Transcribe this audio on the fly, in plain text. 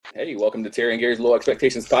Hey, welcome to Terry and Gary's Low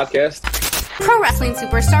Expectations podcast. Pro wrestling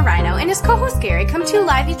superstar Rhino and his co-host Gary come to you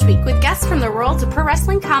live each week with guests from the worlds of pro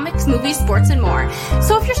wrestling, comics, movies, sports, and more.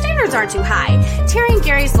 So if your standards aren't too high, Terry and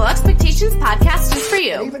Gary's Low Expectations podcast is for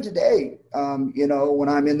you. Even today, when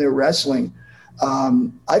I'm in there wrestling,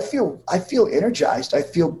 I feel energized. I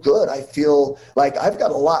feel good. I feel like I've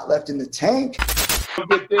got a lot left in the tank.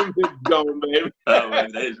 Get things going, man. Oh,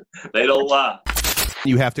 man, they don't lie.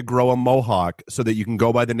 You have to grow a mohawk so that you can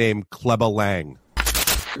go by the name Kleba Lang.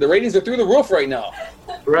 The ratings are through the roof right now.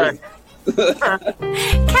 Right.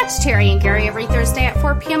 Catch Terry and Gary every Thursday at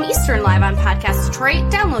 4 p.m. Eastern live on Podcast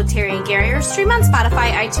Detroit. Download Terry and Gary or stream on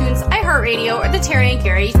Spotify, iTunes, iHeartRadio, or the Terry and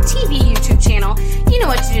Gary TV YouTube channel. You know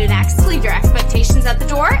what to do next. Leave your expectations at the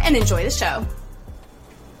door and enjoy the show.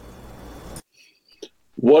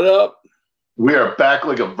 What up? We are back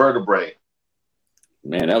like a vertebrae.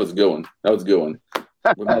 Man, that was a good one.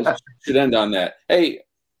 We should end on that. Hey,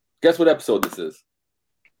 guess what episode this is?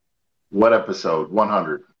 What episode?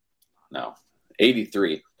 100. No,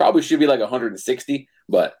 83. Probably should be like 160,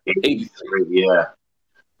 but 83. Yeah,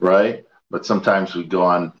 right? But sometimes we go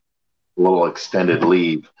on a little extended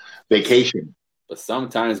leave. Vacation. But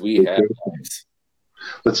sometimes we have lives.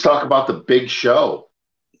 Let's talk about the big show.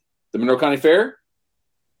 The Monroe County Fair?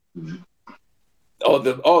 The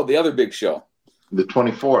other big show. The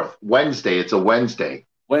 24th. Wednesday. It's a Wednesday.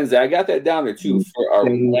 I got that down there, too, for our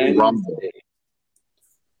Wednesday. Rumble.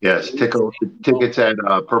 Yes, tickets at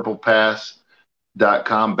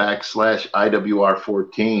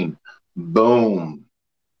purplepass.com/IWR14. Boom.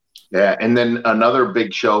 Yeah, and then another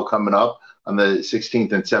big show coming up on the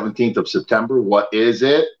 16th and 17th of September. What is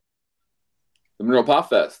it? The Monroe Pop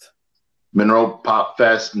Fest. Monroe Pop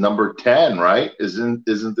Fest number 10, right? Isn't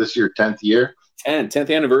this your 10th year?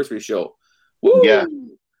 10th anniversary show. Woo! Yeah,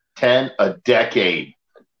 10, a decade.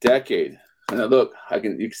 And look, you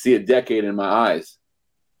can see a decade in my eyes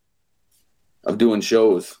of doing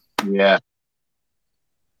shows. Yeah.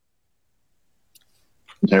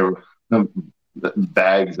 There were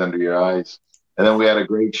bags under your eyes. And then we had a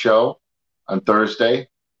great show on Thursday.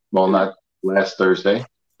 Well, not last Thursday.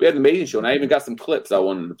 We had an amazing show, and I even got some clips I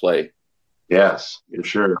wanted to play. Yes, for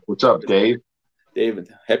sure. What's up, Dave?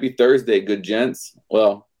 David, happy Thursday, good gents.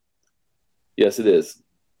 Well, yes, it is.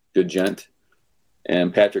 Good gent.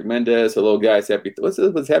 And Patrick Mendez, hello, guys.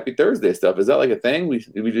 What's Happy Thursday stuff? Is that like a thing? We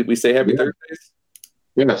say Happy Thursdays?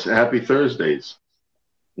 Yes, Happy Thursdays.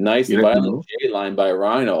 Nice violent J line by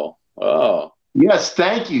Rhino. Oh. Yes,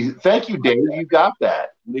 thank you. Thank you, Dave. You got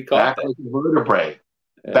that. We caught that. Back like a vertebrae.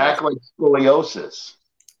 Yeah. Back like scoliosis.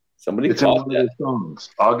 Somebody caught that. Songs.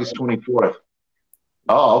 August 24th.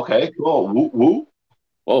 Oh, okay, cool. Woo woo.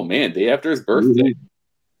 Oh, man, day after his birthday.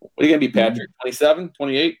 What are you going to be, Patrick? 27,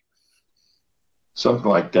 28? Something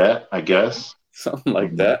like that, I guess. Something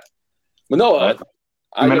like that. But no,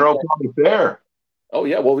 Monroe County Fair. Oh,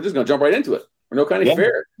 yeah. Well, we're just going to jump right into it. Monroe County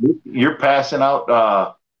Fair. You're passing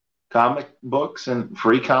out comic books and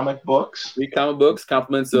free comic books. Free comic books,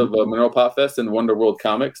 compliments of Monroe Pop Fest and Wonder World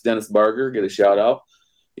Comics. Dennis Barger, get a shout out.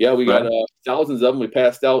 Yeah, we got thousands of them. We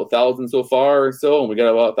passed out 1,000 so far or so, and we got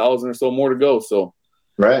about 1,000 or so more to go. So,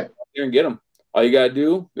 right here and get them. All you got to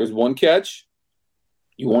do, there's one catch.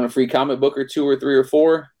 You want a free comic book or 2 or 3 or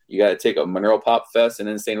 4, you got to take a Monroe Pop Fest and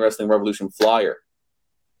Insane Wrestling Revolution flyer.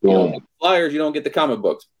 You don't get flyers, you don't get the comic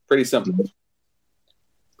books. Pretty simple.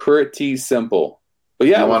 Pretty simple. But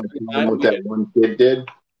yeah, you want to know what that one kid did?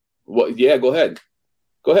 Well, yeah, go ahead.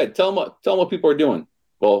 Tell them what people are doing.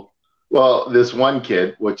 Well, this one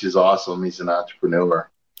kid, which is awesome, he's an entrepreneur.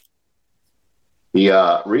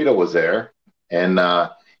 Rita was there, and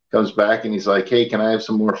comes back and he's like, "Hey, can I have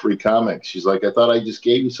some more free comics?" She's like, "I thought I just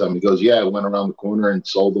gave you some." He goes, "Yeah, I went around the corner and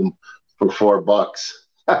sold them for $4."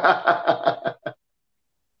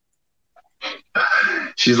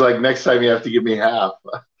 She's like, "Next time you have to give me half."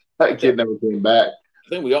 That kid never came back. I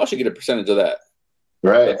think we all should get a percentage of that.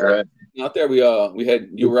 Right. Out there, we had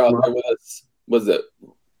you were out there with us. Was it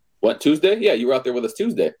what, Tuesday? Yeah, you were out there with us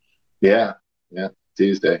Tuesday. Yeah,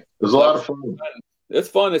 Tuesday. It was a lot of fun. It's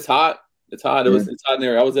fun. It's hot. It's hot. It's hot in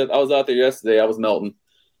there. I was out there yesterday. I was melting.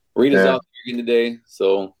 Rita's out there again today.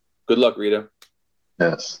 So good luck, Rita.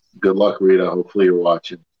 Yes. Good luck, Rita. Hopefully you're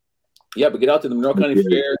watching. Yeah, but get out to the Monroe County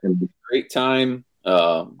Fair. Great time.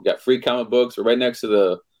 Got free comic books. We're right next to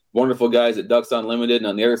the wonderful guys at Ducks Unlimited. And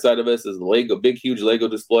on the other side of us is the big, huge Lego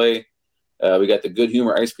display. We got the Good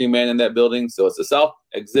Humor Ice Cream Man in that building. So it's the South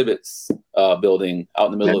Exhibits building out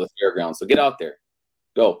in the middle of the fairground. So get out there.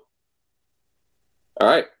 Go. All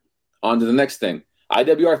right. On to the next thing.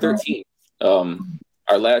 IWR 13.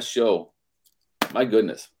 Our last show. My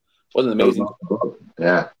goodness. Wasn't it amazing?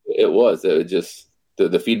 Yeah. It was. It just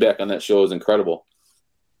the feedback on that show is incredible.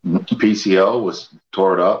 PCO was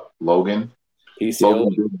tore it up. Logan did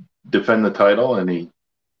defend the title, and he,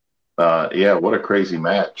 what a crazy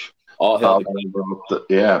match. All hell.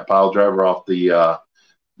 Pile driver off the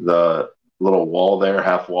little wall there,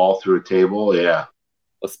 half wall through a table. Yeah.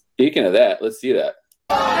 Well, speaking of that, let's see that.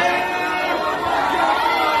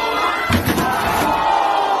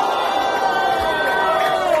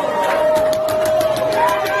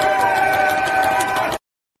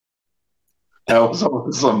 That was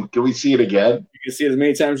awesome. Can we see it again? You can see it as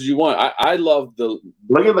many times as you want. I love the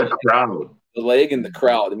look at the crowd, the leg and the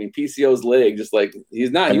crowd. I mean, PCO's leg, just like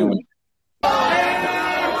he's not human.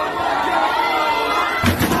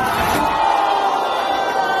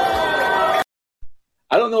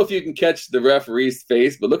 I don't know if you can catch the referee's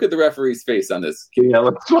face, but look at the referee's face on this. Yeah,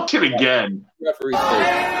 let's watch it again. Referee's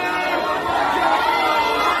face.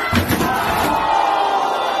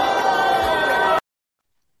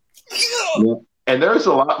 Yeah. And there's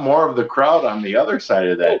a lot more of the crowd on the other side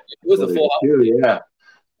of that. It was a full house.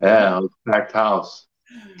 Yeah, it was a packed house.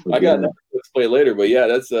 I got to play later, but yeah,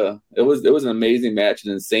 that's it was an amazing match,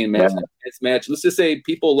 an insane match, intense match. Let's just say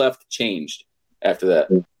people left changed after that.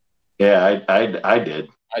 Yeah, I did.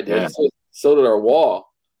 Yeah. So did our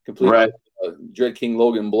wall. Completely, right. Dread King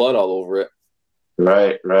Logan blood all over it.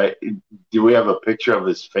 Right. Do we have a picture of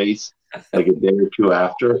his face? Like a day or two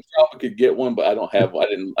after, I probably could get one, but I don't have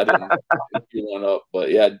one. I didn't get one up.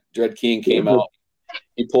 But yeah, Dread King came out.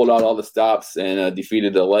 He pulled out all the stops and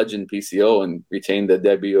defeated the legend PCO and retained the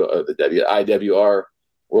IWR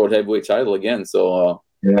World Heavyweight title again. So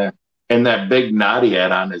yeah, and that big knot he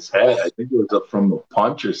had on his head, I think it was up from a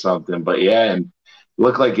punch or something. But yeah, and it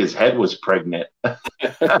looked like his head was pregnant. Yeah.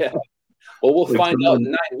 Well, we'll find out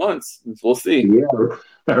in 9 months. We'll see. Yeah,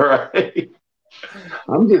 right.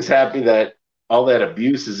 I'm just happy that all that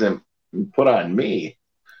abuse isn't put on me.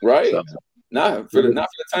 Right. So, not for the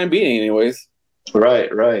time being, anyways.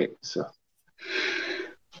 Right. So.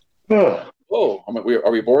 Oh,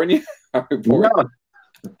 are we boring you? Are we boring?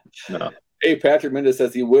 No. Hey, Patrick Mendez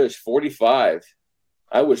says he wished 45.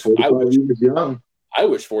 I wish he was young. I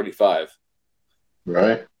wish 45.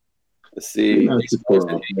 Right. Let's see.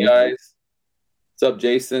 Hey guys. What's up,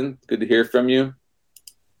 Jason? Good to hear from you.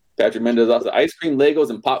 Patrick Mendez also ice cream, Legos,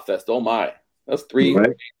 and Pop Fest. Oh my, that's 3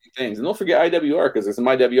 things. And don't forget IWR because there's some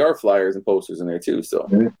IWR flyers and posters in there too. So,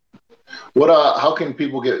 what? How can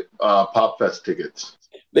people get Pop Fest tickets?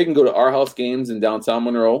 They can go to Our House Games in downtown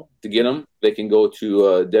Monroe to get them. They can go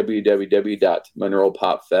to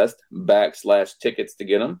www.monroepopfest.com/tickets to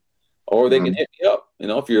get them, or they can hit me up.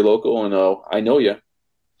 If you're local and I know you,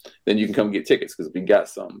 then you can come get tickets because we got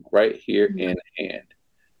some right here in hand.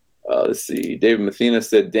 Let's see. David Mathena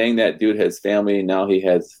said, "Dang, that dude has family. Now he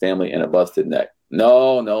has family and a busted neck."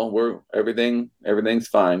 No, everything's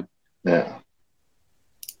fine. Yeah.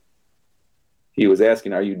 He was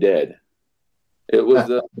asking, "Are you dead?" It was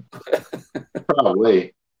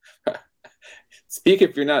probably. Speak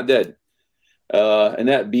if you're not dead.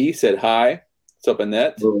 Annette B said, "Hi." What's up,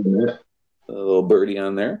 Annette? A little birdie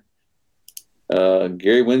on there.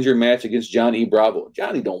 Gary wins your match against John E. Bravo.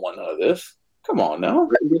 Johnny don't want none of this. Come on now.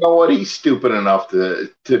 You know what? He's stupid enough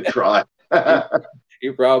to try.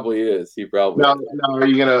 He probably is. Now, are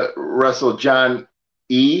you going to wrestle John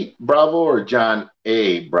E. Bravo or John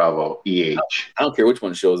A. Bravo, E.H.? I don't care which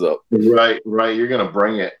one shows up. Right. You're going to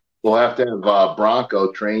bring it. We'll have to have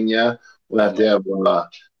Bronco train you. We'll have to have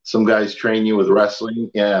some guys train you with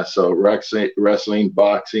wrestling. Yeah, so wrestling,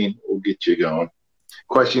 boxing, we'll get you going.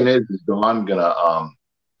 Question is Dawn going to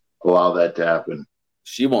allow that to happen?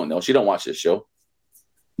 She won't know. She don't watch this show.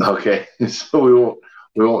 Okay, so we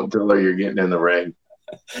won't tell her you're getting in the ring.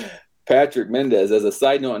 Patrick Mendez, as a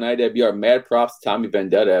side note on IWR, mad props to Tommy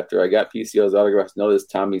Vendetta. After I got PCO's autographs,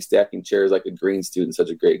 noticed Tommy stacking chairs like a green student. Such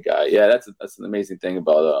a great guy. Yeah, that's an amazing thing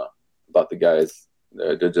about the guys.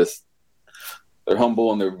 They're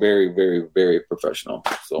humble and they're very, very, very professional.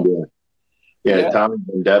 So yeah. Tommy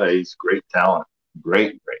Vendetta, he's great talent.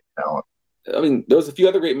 Great talent. I mean, there was a few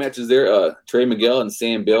other great matches there. Trey Miguel and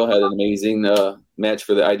Sam Bill had an amazing match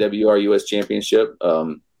for the IWR U.S. Championship.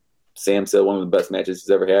 Sam said one of the best matches he's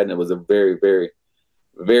ever had, and it was a very, very,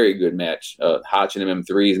 very good match. Hotch and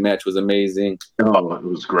M3's match was amazing. Oh, it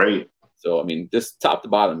was great. So, I mean, just top to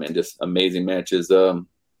bottom, man, just amazing matches.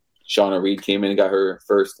 Shauna Reed came in and got her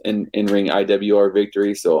first in-ring IWR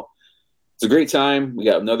victory. So, it's a great time. We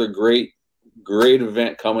got another great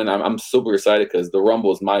event coming. I'm super excited because the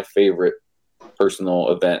Rumble is my favorite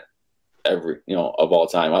personal event of all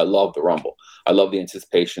time. I love the Rumble. I love the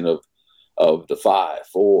anticipation of the 5,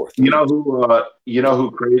 4, 3. You know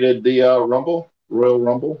who created the Rumble, Royal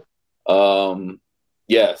Rumble?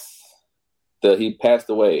 Yes. He passed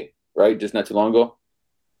away, right? Just not too long ago.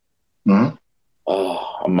 Mm-hmm.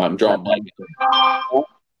 Oh, I'm drawing blank.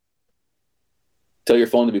 Tell your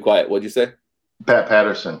phone to be quiet. What'd you say? Pat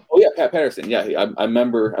Patterson. Oh yeah, Pat Patterson. Yeah, I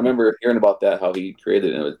remember hearing about that. How he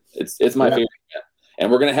created it. It's my favorite.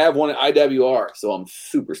 And we're gonna have one at IWR, so I'm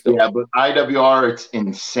super stoked. Yeah, but IWR, it's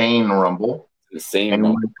Insane Rumble. Insane and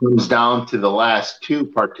Rumble. when it comes down to the last two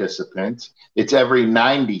participants, it's every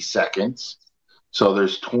 90 seconds. So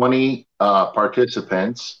there's 20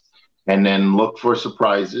 participants, and then look for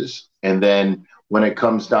surprises. And then when it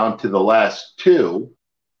comes down to the last two,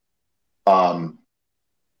 we're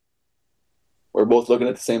both looking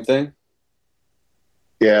at the same thing.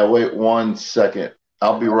 Yeah, wait 1 second.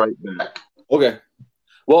 I'll be right back. Okay.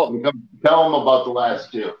 Well, tell them about the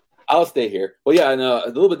last two. I'll stay here. Well, yeah, and a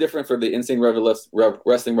little bit different for the Insane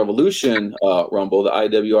Wrestling Revolution Rumble, the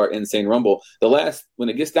IWR Insane Rumble. When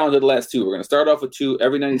it gets down to the last two, we're going to start off with two.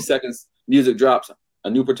 Every 90 seconds, music drops. A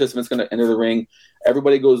new participant's going to enter the ring.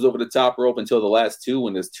 Everybody goes over the top rope until the last two.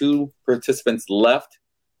 When there's two participants left,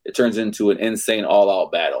 it turns into an insane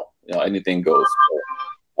all-out battle. Anything goes.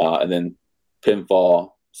 And then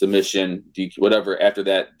pinfall, submission, DQ, whatever. After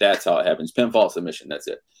that, that's how it happens. Pinfall, submission, that's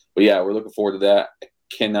it. But yeah, we're looking forward to that.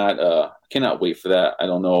 Cannot wait for that. I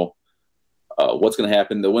don't know what's going to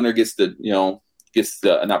happen. The winner gets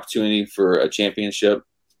an opportunity for a championship,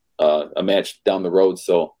 a match down the road.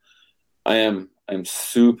 So I'm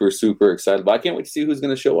super, super excited. But I can't wait to see who's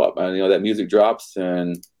going to show up. That music drops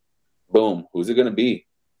and boom, who's it going to be?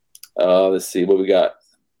 Let's see what we got.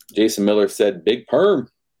 Jason Miller said Big Perm.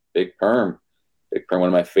 Big Perm, one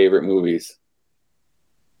of my favorite movies.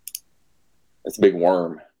 That's a big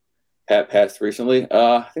worm. Pat passed recently.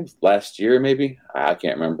 I think it was last year, maybe. I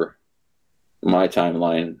can't remember. My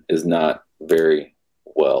timeline is not very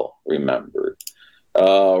well remembered.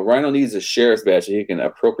 Rhino needs a sheriff's badge so he can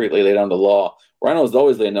appropriately lay down the law. Rhino's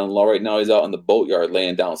always laying down the law. Right now, he's out in the boatyard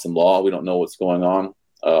laying down some law. We don't know what's going on.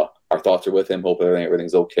 Our thoughts are with him. Hope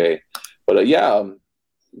everything's okay. But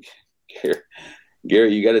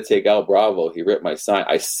Gary, you got to take out Bravo. He ripped my sign.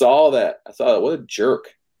 I saw that. What a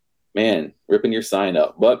jerk. Man, ripping your sign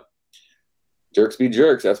up. But jerks be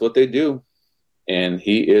jerks. That's what they do. And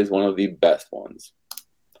he is one of the best ones.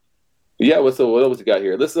 But yeah, what else we got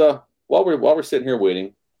here? Let's while we're sitting here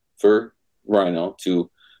waiting for Rhino to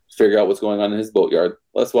figure out what's going on in his boatyard,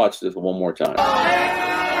 let's watch this one more time.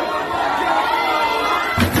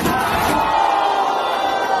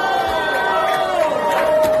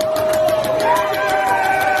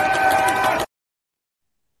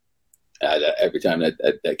 Every time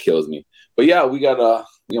that kills me. But yeah, we got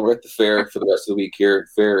we're at the fair for the rest of the week here.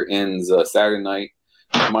 Fair ends Saturday night.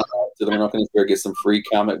 Come on out to the Monroe County Fair, get some free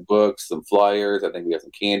comic books, some flyers. I think we have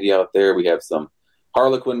some candy out there. We have some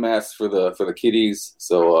Harlequin masks for the kiddies.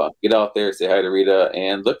 So get out there, say hi to Rita,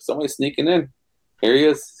 and look, somebody's sneaking in. Here he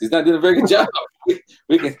is. He's not doing a very good job.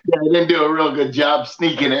 We can. Yeah, he didn't do a real good job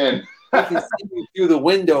sneaking in. We can see you through the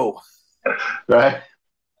window. Right.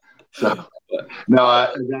 So. No,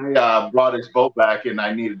 I brought his boat back, and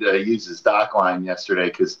I needed to use his dock line yesterday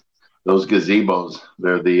because those gazebos,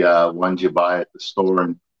 they're the ones you buy at the store,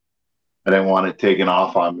 and I didn't want it taken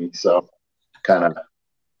off on me, so kind of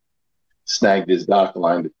snagged his dock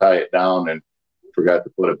line to tie it down and forgot to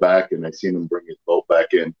put it back, and I seen him bring his boat back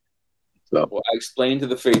in. So, well, I explained to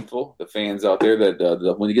the faithful, the fans out there,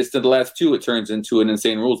 that when he gets to the last two, it turns into an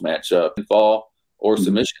Insane Rules match. Fall or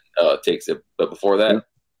submission takes it, but before that,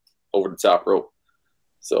 over the top rope.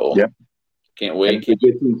 So can't wait. It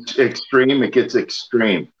gets extreme. It gets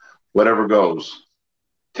extreme. Whatever goes.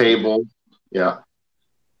 Table. Yeah.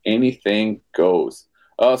 Anything goes.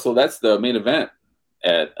 So that's the main event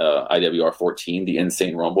at IWR 14, the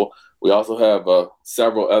Insane Rumble. We also have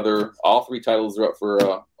several other. All three titles are up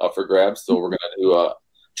for grabs. So we're gonna do.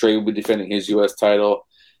 Trey will be defending his U.S. title.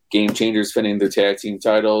 Game Changers defending their tag team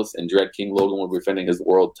titles, and Dread King Logan will be defending his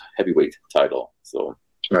world heavyweight title. So.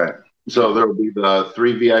 Right. So there will be the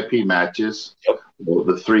 3 VIP matches,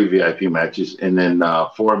 the 3 VIP matches, and then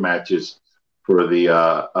 4 matches for the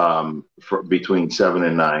for between 7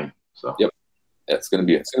 and 9. So it's gonna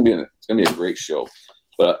be a great show.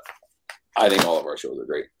 But I think all of our shows are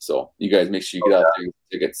great. So you guys make sure you get out there.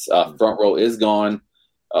 Tickets. Front row is gone.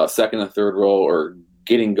 Second and third row are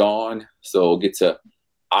getting gone. So get to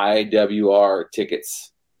IWR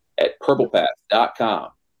tickets at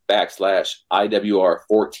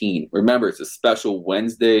purplepass.com/IWR14. Remember, it's a special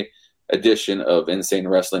Wednesday edition of Insane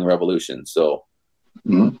Wrestling Revolution. So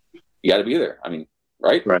you got to be there. I mean,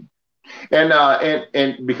 right? Right.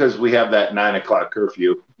 And because we have that 9 o'clock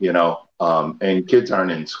curfew, and kids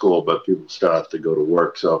aren't in school, but people still have to go to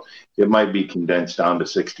work. So it might be condensed down to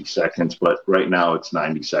 60 seconds, but right now it's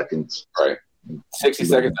 90 seconds. Right. 60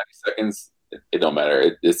 seconds, 90 seconds, it don't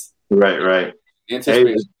matter. It's right. Hey,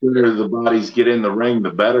 the sooner the bodies get in the ring,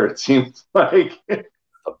 the better, it seems like. The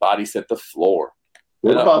bodies hit the floor.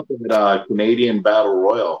 What about that Canadian Battle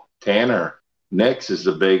Royal? Tanner Nix is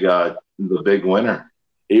the big winner.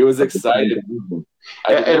 He was excited. It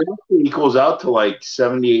actually equals out to like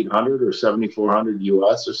 7,800 or 7,400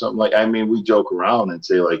 US or something like. I mean, we joke around and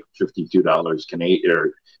say like $52 Canadian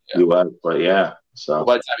or US, but yeah. So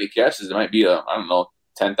by the time he cashes, it might be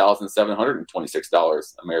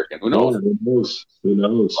 $10,726 American. Who knows? Who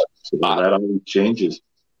knows? So that always changes.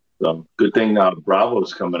 So good thing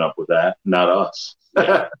Bravo's coming up with that, not us.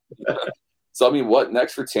 Yeah. So I mean, what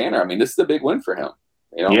next for Tanner? I mean, this is a big win for him.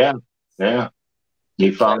 Yeah.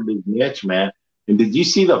 He found his niche, man. And did you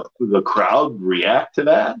see the crowd react to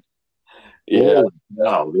that? Yeah.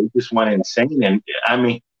 No, they just went insane. And I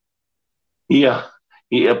mean, he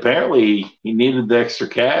apparently he needed the extra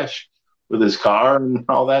cash with his car and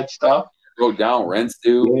all that stuff. Wrote down rents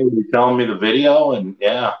due. Yeah, he was telling me the video, and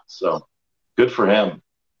so good for him.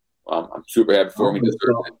 I'm super happy for him.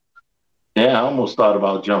 Yeah, I almost thought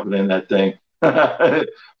about jumping in that thing. I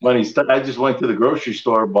just went to the grocery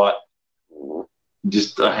store, bought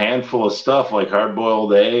just a handful of stuff like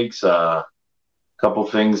hard-boiled eggs, a couple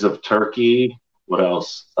things of turkey. What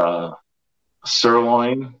else?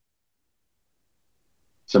 Sirloin,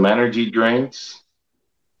 some energy drinks,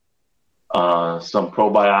 some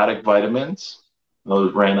probiotic vitamins.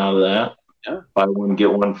 Those ran out of that. Yeah. Buy one,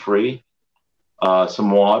 get one free.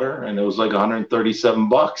 Some water, and it was like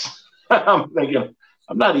 $137. I'm thinking,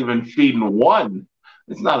 I'm not even feeding one.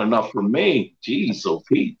 It's not enough for me. Jeez, so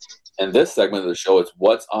Pete. And this segment of the show, it's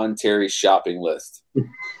what's on Terry's shopping list.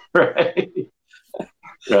 Right.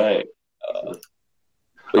 I'm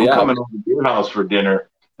coming over to your house for dinner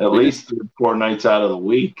at least 3 or 4 nights out of the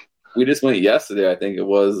week. We just went yesterday, I think it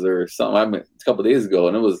was, or something. I mean, a couple of days ago,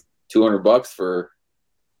 and it was $200 for,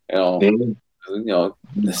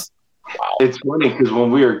 Wow. It's funny because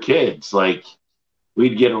when we were kids, like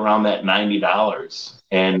we'd get around that $90,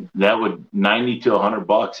 and that would $90 to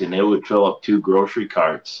 $100, and it would fill up 2 grocery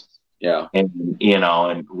carts. Yeah, and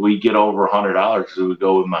and we'd get over $100 because we would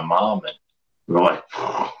go with my mom, and we're like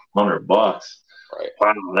 $100. Right?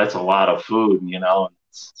 Wow, that's a lot of food.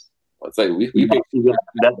 It's like we paid,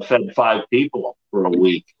 that fed 5 people for a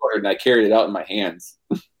week, and I carried it out in my hands.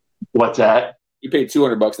 What's that? You paid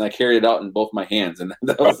 $200, and I carried it out in both my hands, and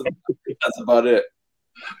that's about it.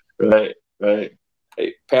 Right.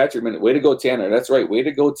 Hey, Patrick, way to go, Tanner. That's right, way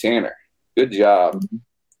to go, Tanner. Good job. Mm-hmm.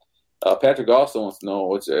 Patrick also wants to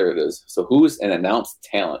know there it is. So, who's an announced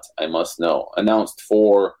talent? I must know. Announced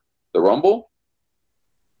for the Rumble?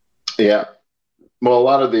 Yeah. Well, a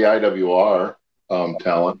lot of the IWR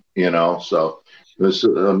talent, So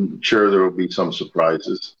I'm sure there will be some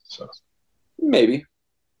surprises. So maybe,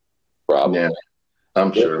 probably. Yeah.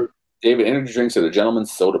 I'm sure. David, energy drinks are the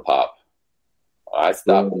gentleman's soda pop. I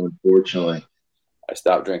stopped. Unfortunately, I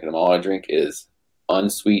stopped drinking them. All I drink is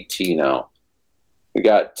unsweet tea now. We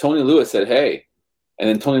got Tony Lewis said, hey. And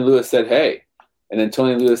then Tony Lewis said, hey. And then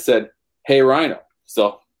Tony Lewis said, hey, Rhino.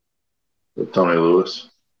 So, Tony Lewis.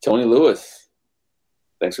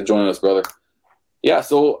 Thanks for joining us, brother. Yeah,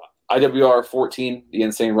 so IWR 14, the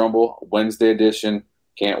Insane Rumble, Wednesday edition.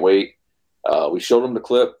 Can't wait. We showed them the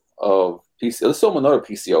clip of PC. Let's show them another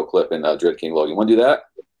PCO clip in Dread King Logan. You want to do that?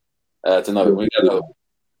 That's another one.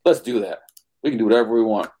 Let's do that. We can do whatever we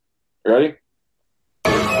want. Ready?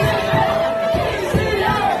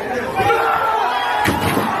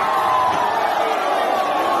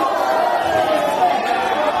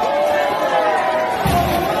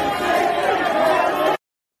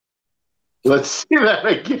 Let's see that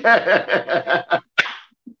again.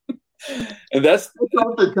 And that's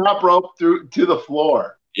off the top rope through to the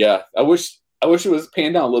floor. Yeah, I wish it was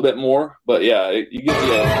panned down a little bit more, but yeah, you get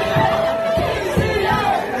the.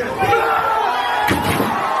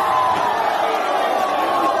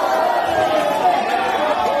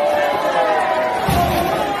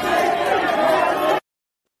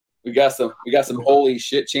 We got some holy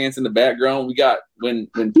shit chants in the background. We got when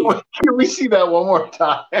Can we see that one more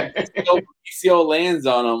time? PCO lands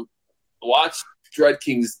on him. Watch Dread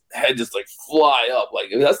King's head just like fly up.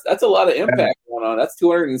 Like that's a lot of impact going on. That's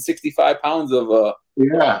 265 pounds of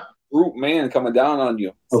brute man coming down on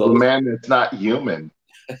you. So a man that's not human.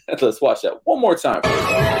 Let's watch that one more time.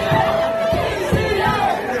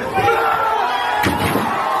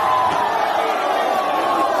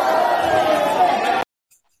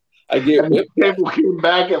 I And the table came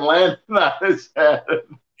back and landed on his head.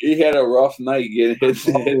 He had a rough night getting hit.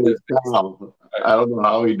 I don't know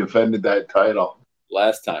how he defended that title.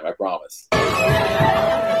 Last time, I promise.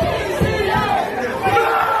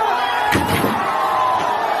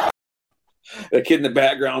 The kid in the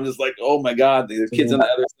background is like, oh my God, the kid's on the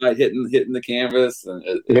other side hitting the canvas. And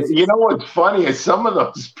you know what's funny is some of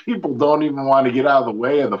those people don't even want to get out of the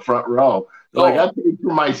way of the front row. Like, I paid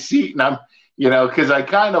for my seat, and I'm, because I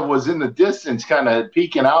kind of was in the distance, kind of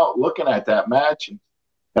peeking out, looking at that match.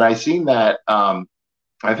 And I seen that, I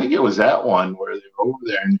think it was that one where they were over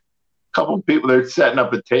there, and a couple of people, they're setting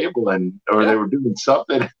up a table, or they were doing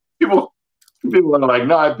something. People are like,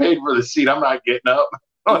 no, I paid for the seat. I'm not getting up.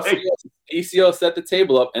 ECO set the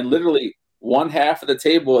table up, and literally one half of the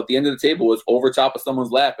table at the end of the table was over top of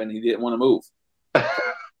someone's lap, and he didn't want to move.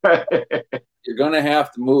 You're going to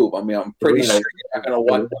have to move. I mean, I'm pretty sure you're not going to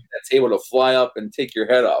want that table to fly up and take your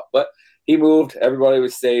head off. But he moved. Everybody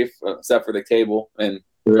was safe except for the table. And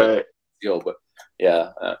right. But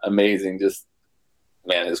yeah, amazing. Just,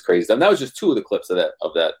 man, it's crazy. And that was just two of the clips of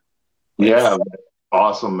that. Yeah,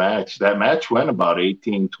 awesome match. That match went about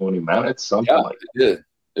 18, 20 minutes, something like that. It did.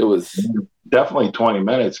 It was definitely 20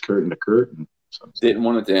 minutes, curtain to curtain. Didn't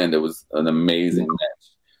want it to end. It was an amazing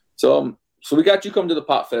match. So we got you coming to the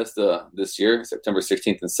Pop Fest this year, September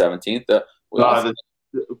 16th and 17th. The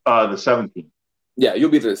 17th. Yeah, you'll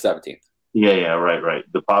be there the 17th. Yeah, right.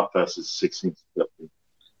 The Pop Fest is 16th. 17th.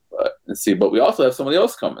 Let's see. But we also have somebody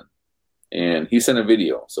else coming, and he sent a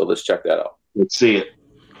video. So let's check that out. Let's see it.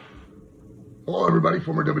 Hello, everybody.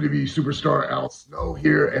 Former WWE superstar Al Snow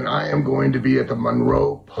here, and I am going to be at the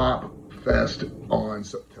Monroe Pop Fest on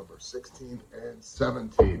September 16th and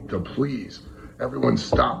 17th. So please, everyone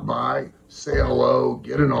stop by, say hello,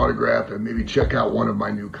 get an autograph, and maybe check out one of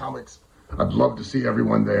my new comics. I'd love to see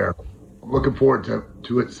everyone there. I'm looking forward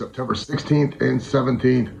to it September 16th and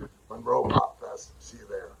 17th. Monroe Pop Fest. See you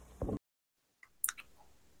there.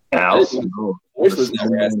 Al Snow. Voice was a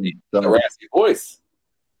raspy voice.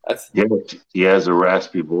 He has a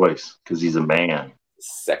raspy voice because he's a man.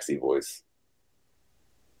 Sexy voice.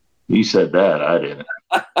 You said that. I didn't.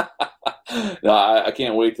 No, I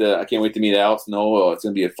can't wait to meet Al Snow. It's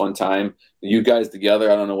gonna be a fun time. You guys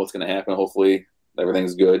together. I don't know what's gonna happen. Hopefully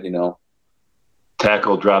everything's good.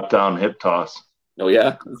 Tackle, drop down, hip toss. Oh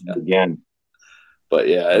yeah. Again. But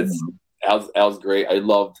yeah, Al's great. I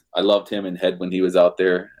loved him in Head when he was out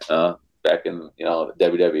there back in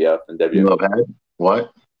WWF and WWF. You love Head?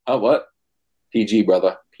 What? Oh, what? PG,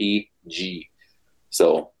 brother. PG.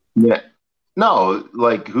 So. Yeah. No,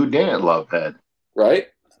 like, who didn't love Head? Right?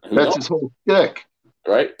 That's his whole stick.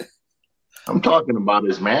 Right? I'm talking about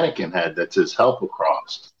his mannequin head that says help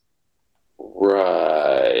across.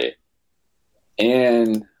 Right.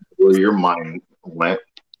 And. Where your mind went.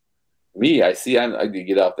 Me, I see. I could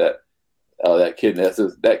get out that kid.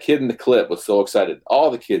 That kid in the clip was so excited. All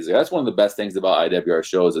the kids there. That's one of the best things about IWR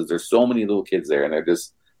shows is there's so many little kids there, and they're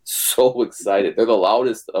just so excited. They're the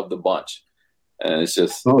loudest of the bunch, and it's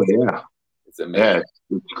just it's amazing. Yeah,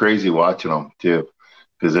 it's crazy watching them too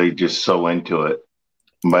because they're just so into it.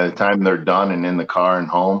 And by the time they're done and in the car and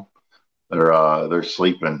home, they're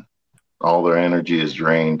sleeping. All their energy is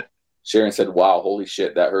drained. Sharon said, "Wow, holy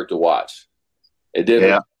shit, that hurt to watch." It did.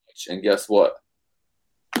 Yeah. And guess what?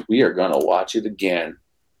 We are gonna watch it again.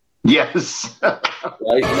 Yes.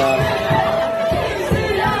 Right now.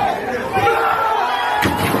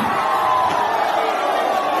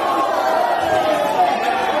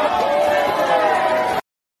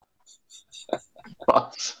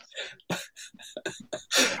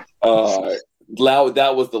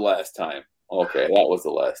 That was the last time. Okay, that was the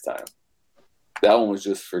last time. That one was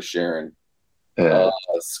just for Sharon.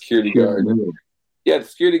 Security guard. Yeah, the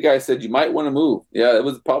security guy said you might want to move. Yeah, it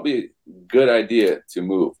was probably a good idea to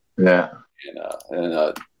move. Yeah.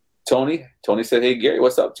 And Tony said, "Hey Gary,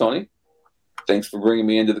 what's up, Tony? Thanks for bringing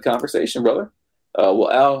me into the conversation, brother."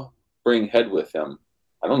 Will Al bring Head with him?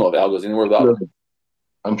 I don't know if Al goes anywhere without him.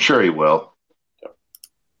 I'm sure he will.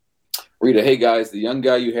 Rita, hey guys, the young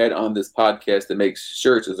guy you had on this podcast that makes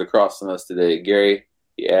shirts is across from us today. Gary,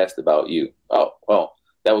 he asked about you. Oh, well,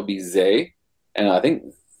 that would be Zay, and I think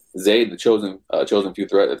Zay, the chosen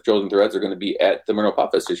threads are going to be at the Monroe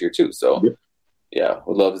Pop Fest this year too. So, yeah,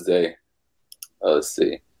 we love Zay. Let's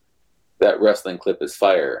see, that wrestling clip is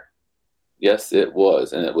fire. Yes, it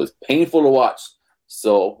was, and it was painful to watch.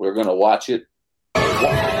 So we're going to watch it.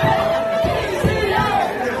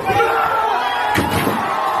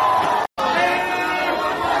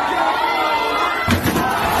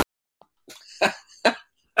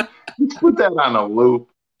 Let's put that on a loop.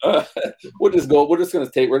 We're just going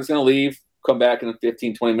to leave. come back in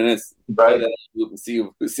 15, 20 minutes, Right. and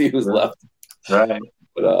see who's left. Right.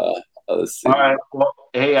 But let's see. All right. Well,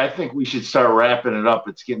 hey, I think we should start wrapping it up.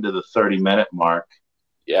 It's getting to the 30-minute mark.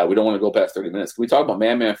 Yeah, we don't want to go past 30 minutes. Can we talk about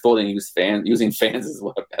Man Folding using fans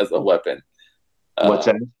as a weapon? What's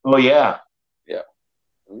that? Oh, yeah. Yeah.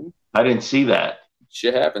 I didn't see that.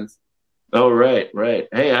 Shit happens. Oh, right.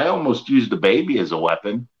 Hey, I almost used a baby as a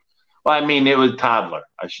weapon. Well, I mean, it was a toddler.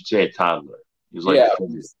 I should say a toddler. He was like,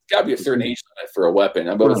 it's got to be a certain age limit for a weapon.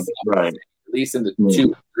 Right. At least in the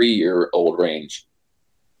 2 or 3 year old range.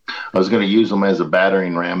 I was going to use him as a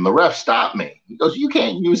battering ram. The ref stopped me. He goes, "You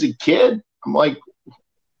can't use a kid." I'm like,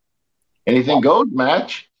 anything goes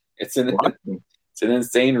match. It's an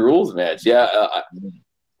insane rules match. Yeah.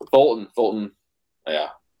 Fulton. Yeah.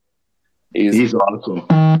 He's awesome.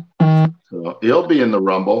 So he'll be in the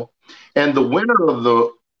Rumble. And the winner of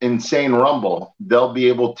the Insane Rumble, they'll be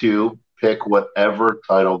able to pick whatever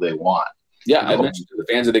title they want. Yeah, I mentioned to the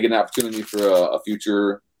fans that they get an opportunity for a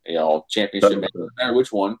future, championship match, no matter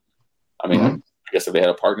which one. I mean, I guess if they had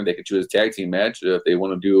a partner, they could choose a tag team match if they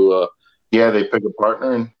want to do. They pick a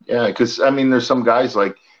partner, and because there's some guys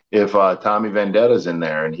like if Tommy Vendetta's in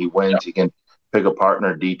there and he wins, he can pick a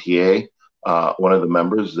partner. DTA, one of the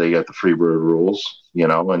members, they got the Freebird rules,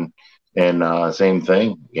 and same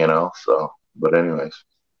thing, So, but anyways.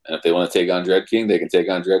 And if they want to take on Dread King, they can take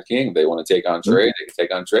on Dread King. If they want to take on Trey, they can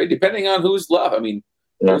take on Trey, depending on who's left. I mean,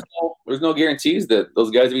 there's no guarantees that those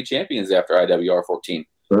guys will be champions after IWR 14.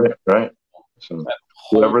 Right. So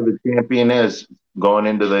whoever the champion is going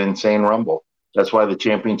into the Insane Rumble, that's why the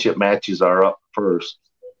championship matches are up first.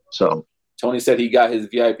 So Tony said he got his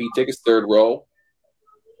VIP tickets, 3rd row.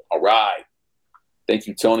 All right. Thank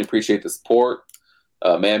you, Tony. Appreciate the support.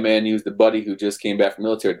 Man used the buddy who just came back from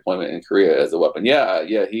military deployment in Korea as a weapon. Yeah.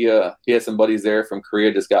 He had some buddies there from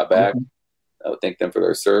Korea, just got back. I would thank them for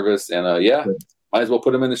their service. And might as well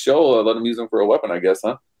put them in the show. Let them use them for a weapon, I guess,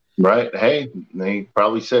 huh? Right. Hey, they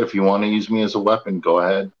probably said if you want to use me as a weapon, go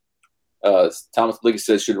ahead. Thomas Blicky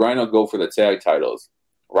says, should Rhino go for the tag titles?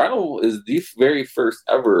 Rhino is the very first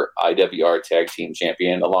ever IWR tag team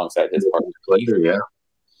champion alongside his partner. Yeah.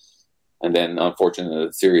 And then, unfortunately,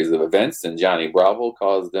 a series of events, and Johnny Bravo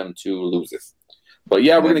caused them to lose it. But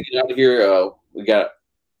yeah, we're going to get out of here. We got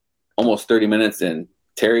almost 30 minutes, and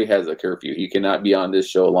Terry has a curfew. He cannot be on this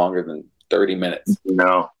show longer than 30 minutes.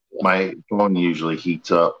 No, my phone usually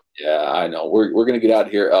heats up. Yeah, I know. We're going to get out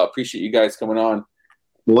of here. Appreciate you guys coming on.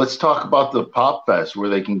 Well, let's talk about the Pop Fest, where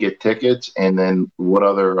they can get tickets, and then what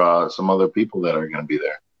other some other people that are going to be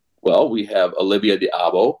there. Well, we have Olivia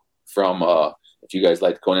Diabo from, if you guys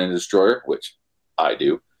like Conan the Destroyer, which I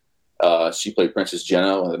do, she played Princess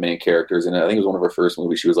Jenna, one of the main characters in it. I think it was one of her first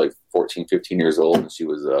movies. She was like 14, 15 years old, and she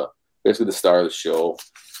was basically the star of the show.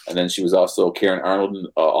 And then she was also Karen Arnold in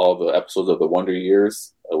all the episodes of The Wonder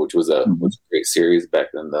Years, which was a great series back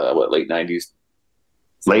in the late 90s.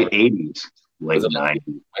 Late 80s. Late 90s.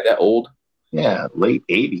 Like that old? Yeah, late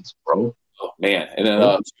 80s, bro. Oh, man. And then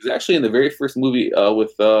she was actually in the very first movie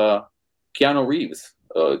with Keanu Reeves.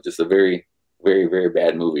 Just a very, very, very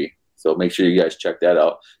bad movie. So make sure you guys check that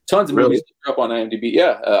out. Tons of movies up on IMDb.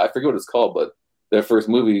 Yeah, I forget what it's called, but his first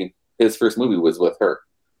movie was with her.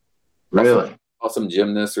 Really? Awesome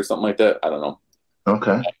Gymnast or something like that. I don't know.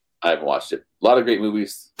 Okay. I haven't watched it. A lot of great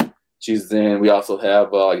movies. She's in. We also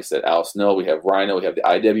have, like I said, Al Snow. We have Rhino. We have the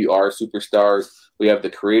IWR superstars. We have the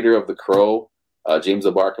creator of The Crow, James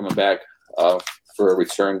O'Barr, coming back for a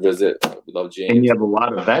return visit. We love James. And you have a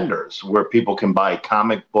lot of vendors where people can buy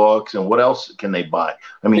comic books, and what else can they buy?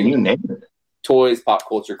 I mean, you name it. Toys, pop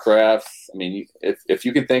culture, crafts. I mean, if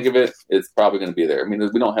you can think of it, it's probably going to be there. I mean,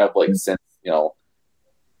 we don't have we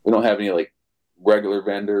don't have any regular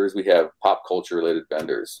vendors. We have pop culture related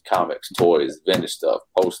vendors, comics, toys, vintage stuff,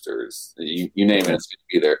 posters, you name it, it's going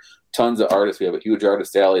to be there. Tons of artists. We have a huge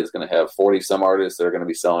artist alley. It's going to have 40 some artists that are going to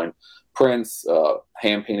be selling prints,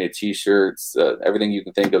 hand painted t-shirts, everything you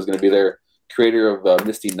can think of is going to be there. Creator of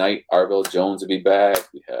Misty Knight, Arvell Jones will be back.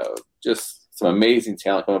 We have just some amazing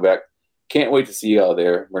talent coming back. Can't wait to see you all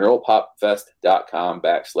there.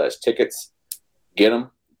 MonroePopFest.com/tickets. Get them.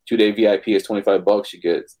 2-day VIP is $25. You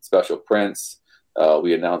get special prints.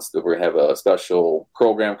 We announced that we're going to have a special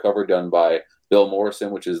program cover done by Bill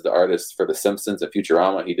Morrison, which is the artist for The Simpsons and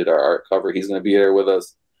Futurama. He did our art cover. He's going to be there with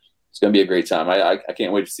us. It's going to be a great time. I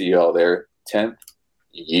can't wait to see you all there. 10th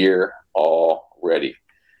year already.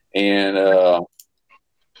 And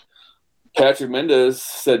Patrick Mendez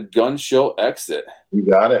said Gun Show Exit. You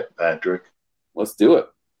got it, Patrick. Let's do it.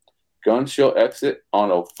 Gun Show Exit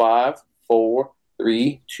on 5, 4,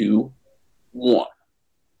 3, 2, 1.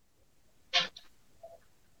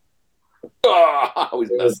 Oh, I always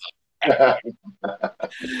mess up.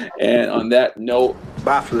 And on that note,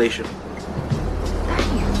 bye, Felicia.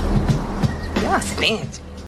 Y'all fancy.